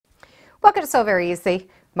Welcome to Sew Very Easy.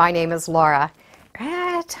 My name is Laura,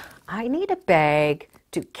 and I need a bag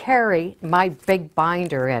to carry my big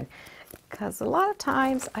binder in because a lot of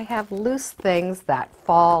times I have loose things that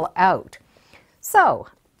fall out. So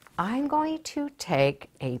I'm going to take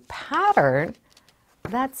a pattern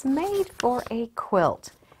that's made for a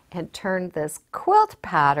quilt and turn this quilt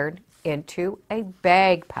pattern into a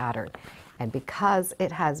bag pattern. And because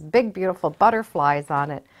it has big, beautiful butterflies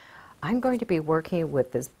on it, I'm going to be working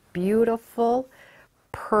with this beautiful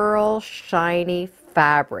pearl shiny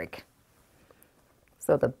fabric.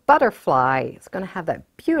 So the butterfly is going to have that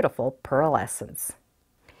beautiful pearl essence.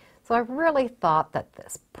 So I really thought that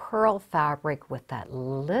this pearl fabric with that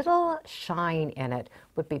little shine in it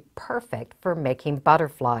would be perfect for making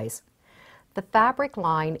butterflies. The fabric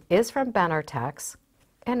line is from Benartex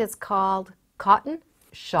and it's called Cotton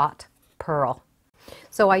Shot Pearl.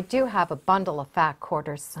 So I do have a bundle of fat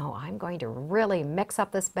quarters, so I'm going to really mix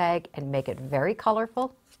up this bag and make it very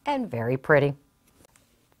colorful and very pretty.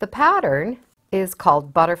 The pattern is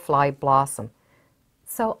called Butterfly Blossom.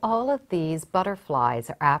 So all of these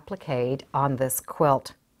butterflies are appliqued on this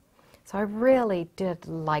quilt. So I really did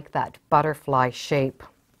like that butterfly shape.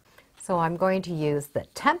 So I'm going to use the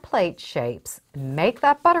template shapes and make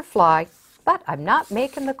that butterfly, but I'm not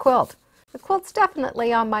making the quilt. The quilt's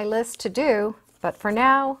definitely on my list to do, but for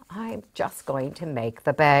now, I'm just going to make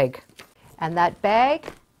the bag. And that bag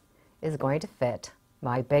is going to fit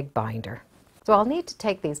my big binder. So I'll need to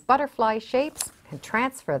take these butterfly shapes and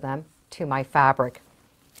transfer them to my fabric.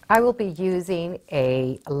 I will be using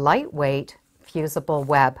a lightweight fusible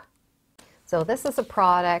web. So this is a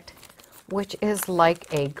product which is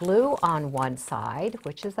like a glue on one side,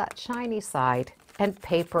 which is that shiny side, and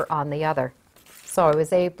paper on the other. So I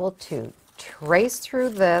was able to trace through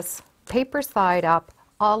this paper side up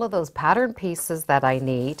all of those pattern pieces that I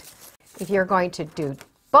need. If you're going to do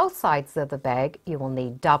both sides of the bag, you will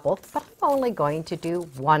need double, but I'm only going to do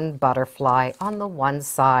one butterfly on the one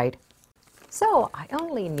side. So I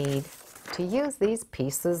only need to use these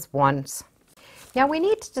pieces once. Now we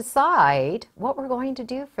need to decide what we're going to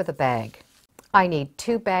do for the bag. I need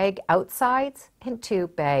 2 bag outsides and 2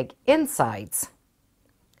 bag insides,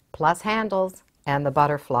 plus handles and the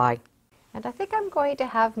butterfly. And I think I'm going to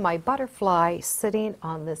have my butterfly sitting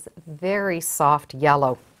on this very soft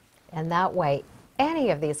yellow. And that way,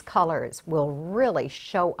 any of these colors will really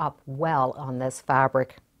show up well on this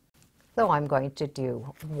fabric. So I'm going to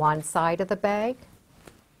do one side of the bag,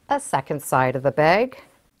 a second side of the bag,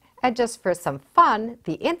 and just for some fun,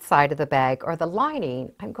 the inside of the bag or the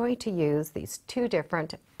lining, I'm going to use these 2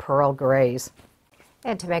 different pearl grays.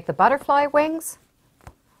 And to make the butterfly wings,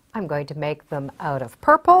 I'm going to make them out of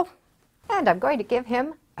purple. And I'm going to give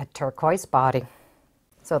him a turquoise body.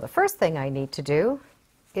 So the first thing I need to do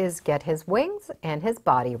is get his wings and his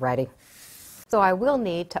body ready. So I will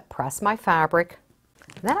need to press my fabric.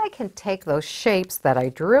 Then I can take those shapes that I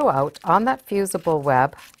drew out on that fusible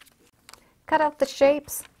web, cut out the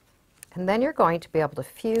shapes, and then you're going to be able to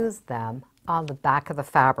fuse them on the back of the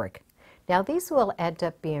fabric. Now these will end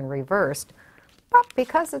up being reversed, but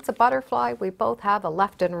because it's a butterfly, we both have a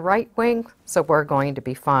left and right wing, so we're going to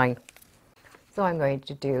be fine. So I'm going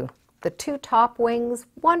to do the 2 top wings,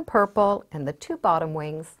 1 purple, and the 2 bottom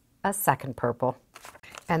wings, a second purple.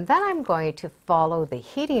 And then I'm going to follow the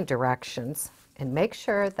heating directions and make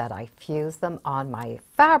sure that I fuse them on my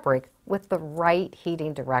fabric with the right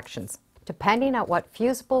heating directions. Depending on what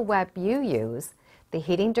fusible web you use, the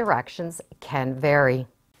heating directions can vary.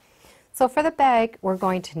 So for the bag, we're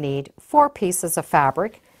going to need 4 pieces of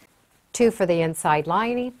fabric, 2 for the inside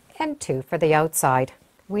lining and 2 for the outside.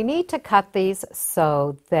 We need to cut these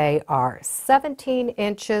so they are 17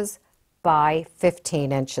 inches by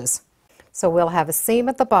 15 inches. So we'll have a seam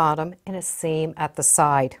at the bottom and a seam at the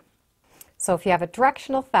side. So if you have a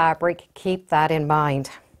directional fabric, keep that in mind.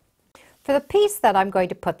 For the piece that I'm going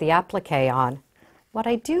to put the applique on, what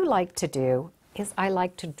I do like to do is I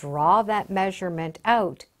like to draw that measurement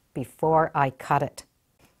out before I cut it,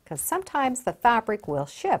 because sometimes the fabric will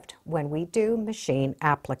shift when we do machine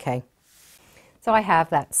applique. So I have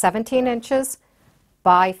that 17 inches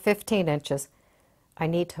by 15 inches. I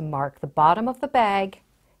need to mark the bottom of the bag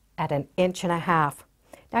at 1.5 inches.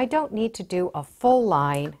 Now I don't need to do a full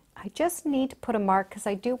line. I just need to put a mark because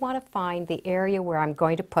I do want to find the area where I'm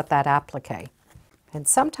going to put that applique. And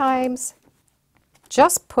sometimes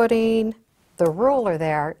just putting the ruler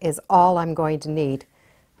there is all I'm going to need.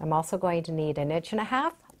 I'm also going to need 1.5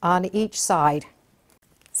 inches on each side.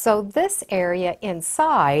 So this area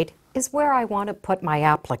inside is where I want to put my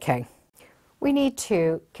applique. We need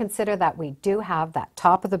to consider that we do have that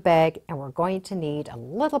top of the bag and we're going to need a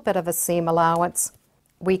little bit of a seam allowance.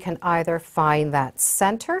 we can either find that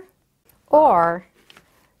center or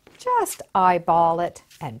just eyeball it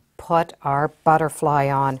and put our butterfly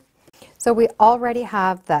on. So we already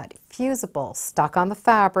have that fusible stuck on the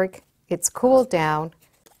fabric. It's cooled down,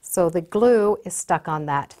 so the glue is stuck on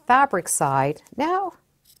that fabric side. Now,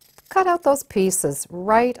 cut out those pieces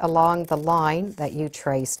right along the line that you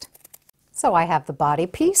traced. So I have the body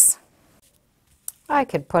piece. I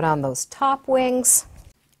could put on those top wings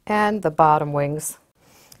and the bottom wings.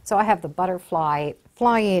 So I have the butterfly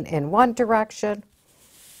flying in one direction.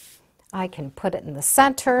 I can put it in the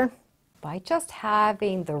center. By just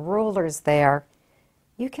having the rulers there,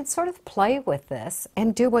 you can sort of play with this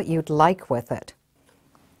and do what you'd like with it.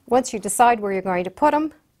 Once you decide where you're going to put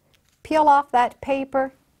them, peel off that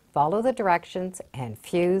paper, follow the directions, and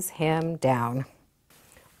fuse him down.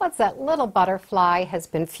 Once that little butterfly has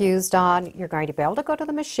been fused on, you're going to be able to go to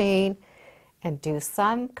the machine and do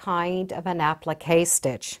some kind of an applique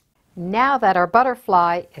stitch. Now that our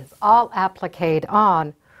butterfly is all appliqued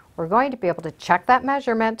on, we're going to be able to check that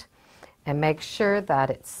measurement and make sure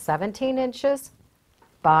that it's 17 inches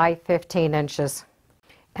by 15 inches.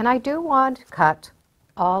 And I do want to cut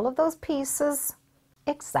all of those pieces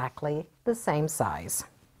exactly the same size.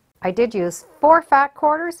 I did use 4 fat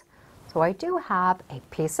quarters, so I do have a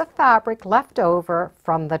piece of fabric left over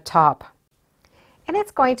from the top. And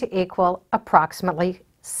it's going to equal approximately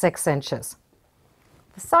 6 inches.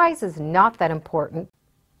 The size is not that important,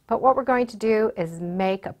 but what we're going to do is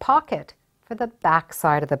make a pocket for the back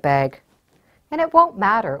side of the bag. And it won't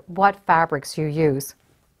matter what fabrics you use.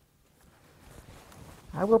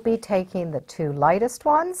 I will be taking the 2 lightest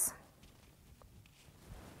ones,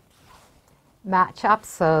 match up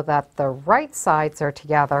so that the right sides are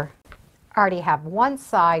together. I already have one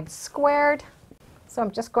side squared, so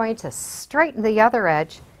I'm just going to straighten the other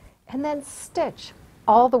edge and then stitch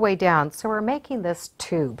all the way down. So we're making this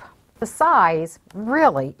tube. The size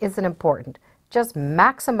really isn't important. Just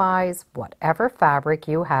maximize whatever fabric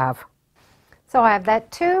you have. So I have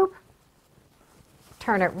that tube,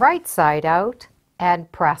 turn it right side out and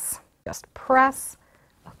press. Just press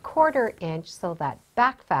a 1/4 inch so that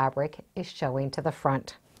back fabric is showing to the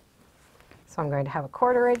front. So I'm going to have a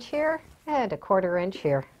 1/4 inch here and a 1/4 inch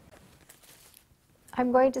here.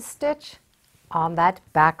 I'm going to stitch on that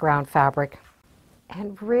background fabric.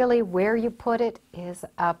 And really where you put it is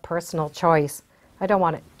a personal choice. I don't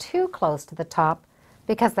want it too close to the top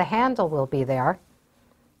because the handle will be there.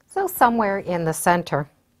 So somewhere in the center.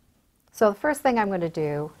 So the first thing I'm going to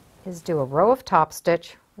do is do a row of top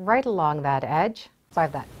stitch right along that edge. So I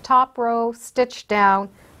have that top row stitched down.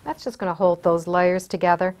 That's just going to hold those layers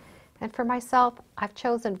together. And for myself, I've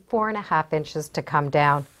chosen 4.5 inches to come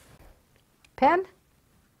down. Pin,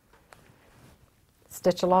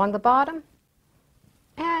 stitch along the bottom,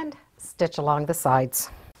 and stitch along the sides.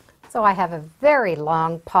 So I have a very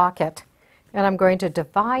long pocket, and I'm going to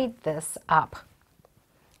divide this up.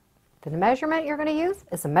 The measurement you're going to use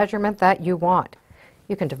is the measurement that you want.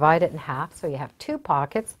 You can divide it in half so you have 2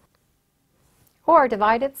 pockets, or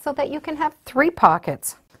divide it so that you can have 3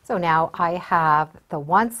 pockets. So now I have the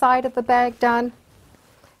one side of the bag done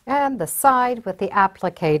and the side with the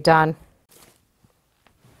applique done.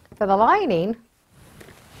 For the lining,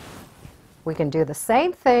 we can do the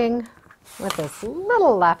same thing with this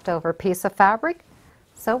little leftover piece of fabric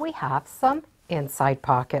so we have some inside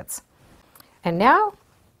pockets. And now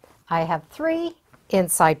I have 3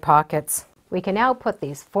 inside pockets. We can now put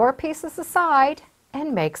these 4 pieces aside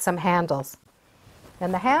and make some handles.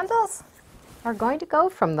 And the handles are going to go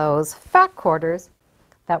from those fat quarters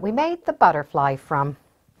that we made the butterfly from.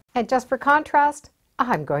 And just for contrast,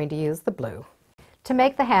 I'm going to use the blue. To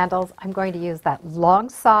make the handles, I'm going to use that long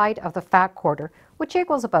side of the fat quarter, which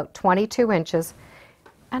equals about 22 inches,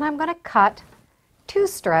 and I'm going to cut 2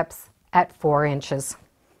 strips at 4 inches.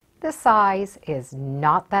 The size is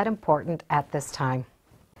not that important at this time.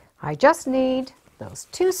 I just need those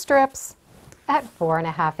 2 strips at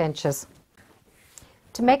 4.5 inches.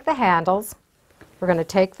 To make the handles, we're going to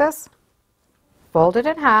take this, fold it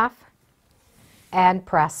in half, and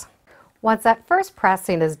press. Once that first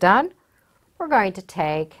pressing is done, we're going to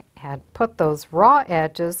take and put those raw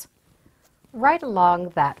edges right along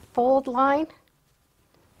that fold line.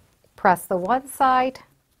 Press the one side,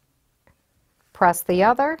 press the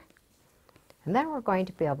other, and then we're going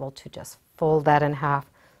to be able to just fold that in half.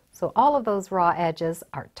 So all of those raw edges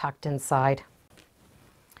are tucked inside.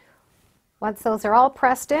 Once those are all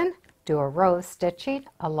pressed in, do a row of stitching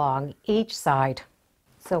along each side.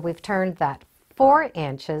 So we've turned that 4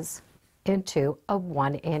 inches into a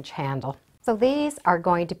 1-inch handle. So these are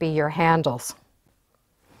going to be your handles.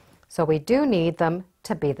 So we do need them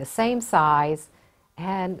to be the same size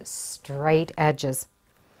and straight edges.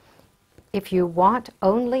 If you want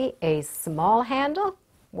only a small handle,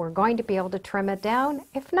 we're going to be able to trim it down.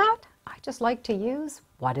 If not, I just like to use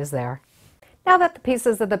what is there. Now that the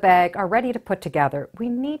pieces of the bag are ready to put together, we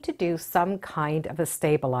need to do some kind of a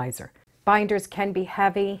stabilizer. Binders can be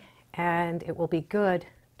heavy and it will be good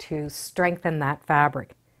to strengthen that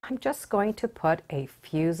fabric. I'm just going to put a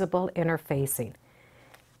fusible interfacing.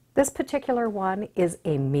 This particular one is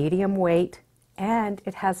a medium weight and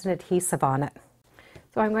it has an adhesive on it.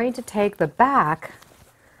 So I'm going to take the back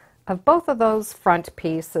of both of those front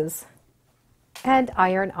pieces and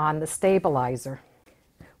iron on the stabilizer.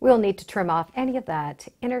 We'll need to trim off any of that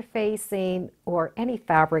interfacing or any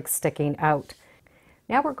fabric sticking out.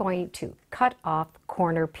 Now we're going to cut off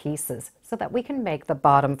corner pieces so that we can make the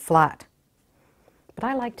bottom flat. But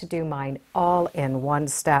I like to do mine all in one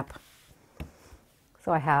step.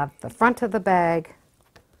 So I have the front of the bag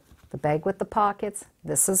with the pockets.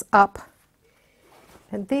 This is up.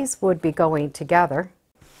 And these would be going together.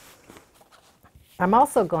 I'm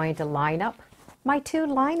also going to line up my two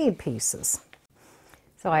lining pieces.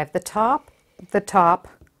 So I have the top,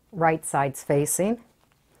 right sides facing,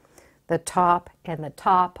 the top and the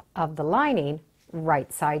top of the lining,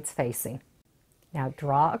 right sides facing. Now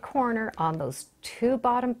draw a corner on those two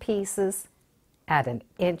bottom pieces at 1.5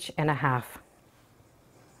 inches.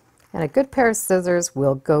 And a good pair of scissors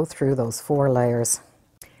will go through those 4 layers.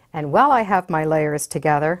 And while I have my layers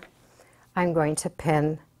together, I'm going to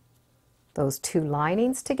pin those two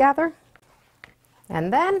linings together.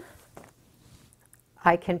 And then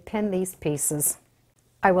I can pin these pieces.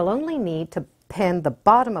 I will only need to pin the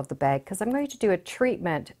bottom of the bag because I'm going to do a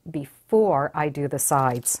treatment before I do the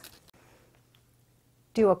sides.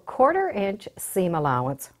 Do a 1/4 inch seam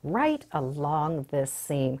allowance right along this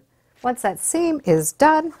seam. Once that seam is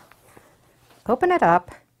done, open it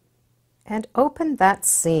up and open that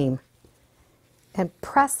seam and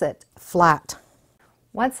press it flat.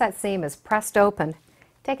 Once that seam is pressed open,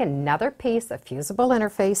 take another piece of fusible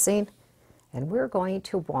interfacing and we're going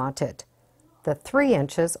to want it the 3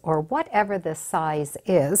 inches or whatever this size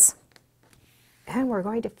is, and we're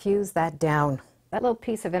going to fuse that down. That little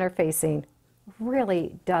piece of interfacing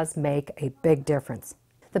really does make a big difference.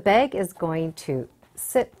 The bag is going to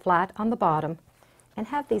sit flat on the bottom and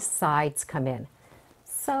have these sides come in.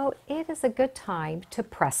 So it is a good time to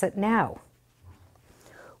press it now.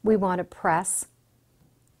 We want to press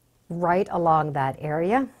right along that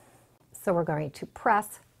area. So we're going to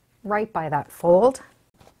press right by that fold.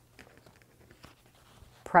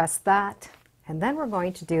 Press that, and then we're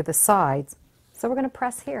going to do the sides. So we're going to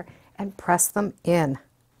press here and press them in.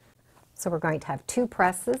 So we're going to have 2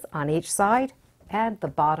 presses on each side and the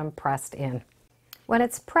bottom pressed in. When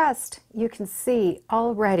it's pressed, you can see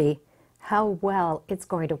already how well it's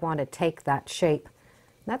going to want to take that shape.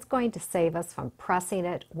 That's going to save us from pressing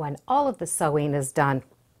it when all of the sewing is done.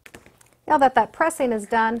 Now that that pressing is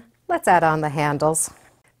done, let's add on the handles.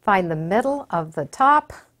 Find the middle of the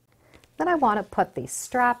top. Then I want to put these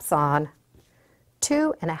straps on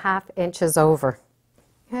 2.5 inches over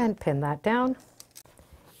and pin that down.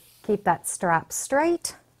 Keep that strap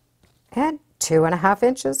straight and 2.5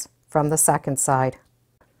 inches from the second side.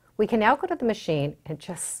 We can now go to the machine and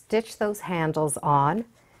just stitch those handles on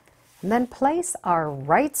and then place our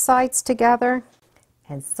right sides together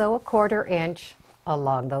and sew 1/4 inch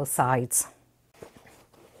along those sides.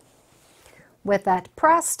 With that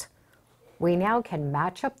pressed, we now can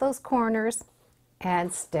match up those corners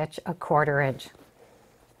and stitch 1/4 inch.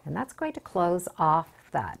 And that's going to close off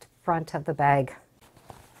that front of the bag.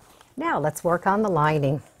 Now let's work on the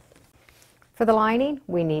lining. For the lining,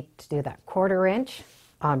 we need to do that 1/4 inch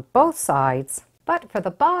on both sides, but for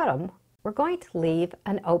the bottom, we're going to leave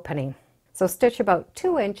an opening. So stitch about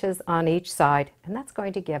 2 inches on each side, and that's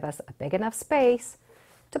going to give us a big enough space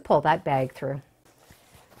to pull that bag through.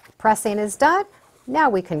 Pressing is done. Now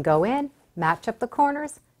we can go in, match up the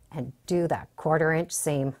corners, and do that 1/4 inch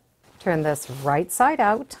seam. Turn this right side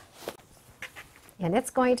out, and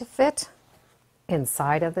it's going to fit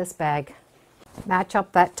inside of this bag. Match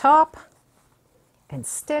up that top and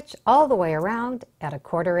stitch all the way around at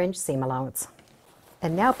 1/4 inch seam allowance.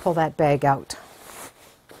 And now pull that bag out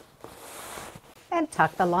and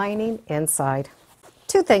tuck the lining inside.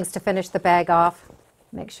 2 things to finish the bag off.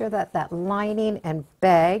 Make sure that that lining and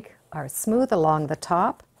bag are smooth along the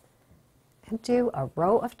top, and do a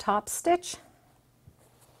row of top stitch.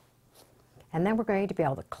 And then we're going to be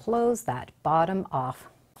able to close that bottom off.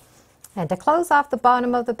 And to close off the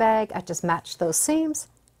bottom of the bag, I just matched those seams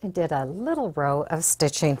and did a little row of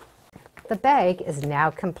stitching. The bag is now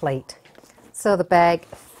complete. So the bag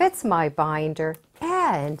fits my binder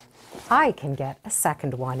and I can get a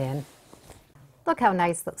second one in. Look how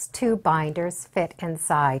nice those two binders fit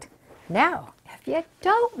inside. Now, if you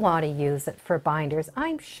don't want to use it for binders,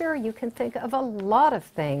 I'm sure you can think of a lot of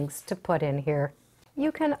things to put in here.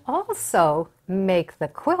 You can also make the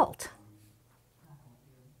quilt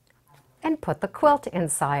and put the quilt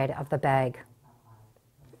inside of the bag.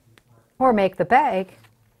 Or make the bag,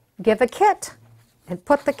 give a kit, and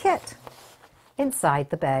put the kit inside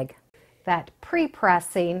the bag. That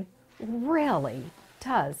pre-pressing really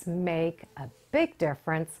does make a big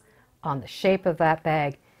difference on the shape of that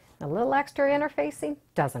bag. A little extra interfacing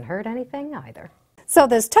doesn't hurt anything either. So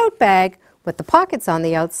this tote bag with the pockets on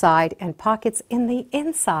the outside and pockets in the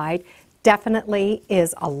inside definitely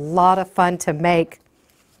is a lot of fun to make.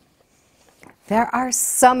 There are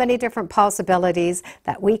so many different possibilities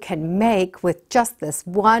that we can make with just this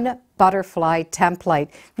one butterfly template.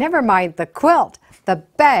 Never mind the quilt. The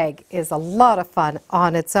bag is a lot of fun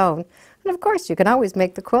on its own. And of course, you can always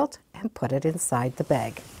make the quilt and put it inside the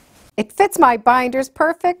bag. It fits my binders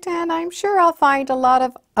perfect, and I'm sure I'll find a lot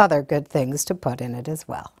of other good things to put in it as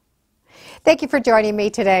well. Thank you for joining me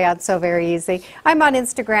today on Sew Very Easy. I'm on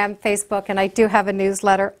Instagram, Facebook, and I do have a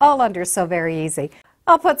newsletter all under Sew Very Easy.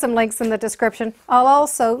 I'll put some links in the description. I'll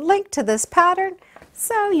also link to this pattern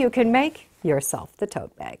so you can make yourself the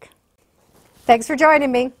tote bag. Thanks for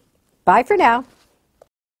joining me. Bye for now.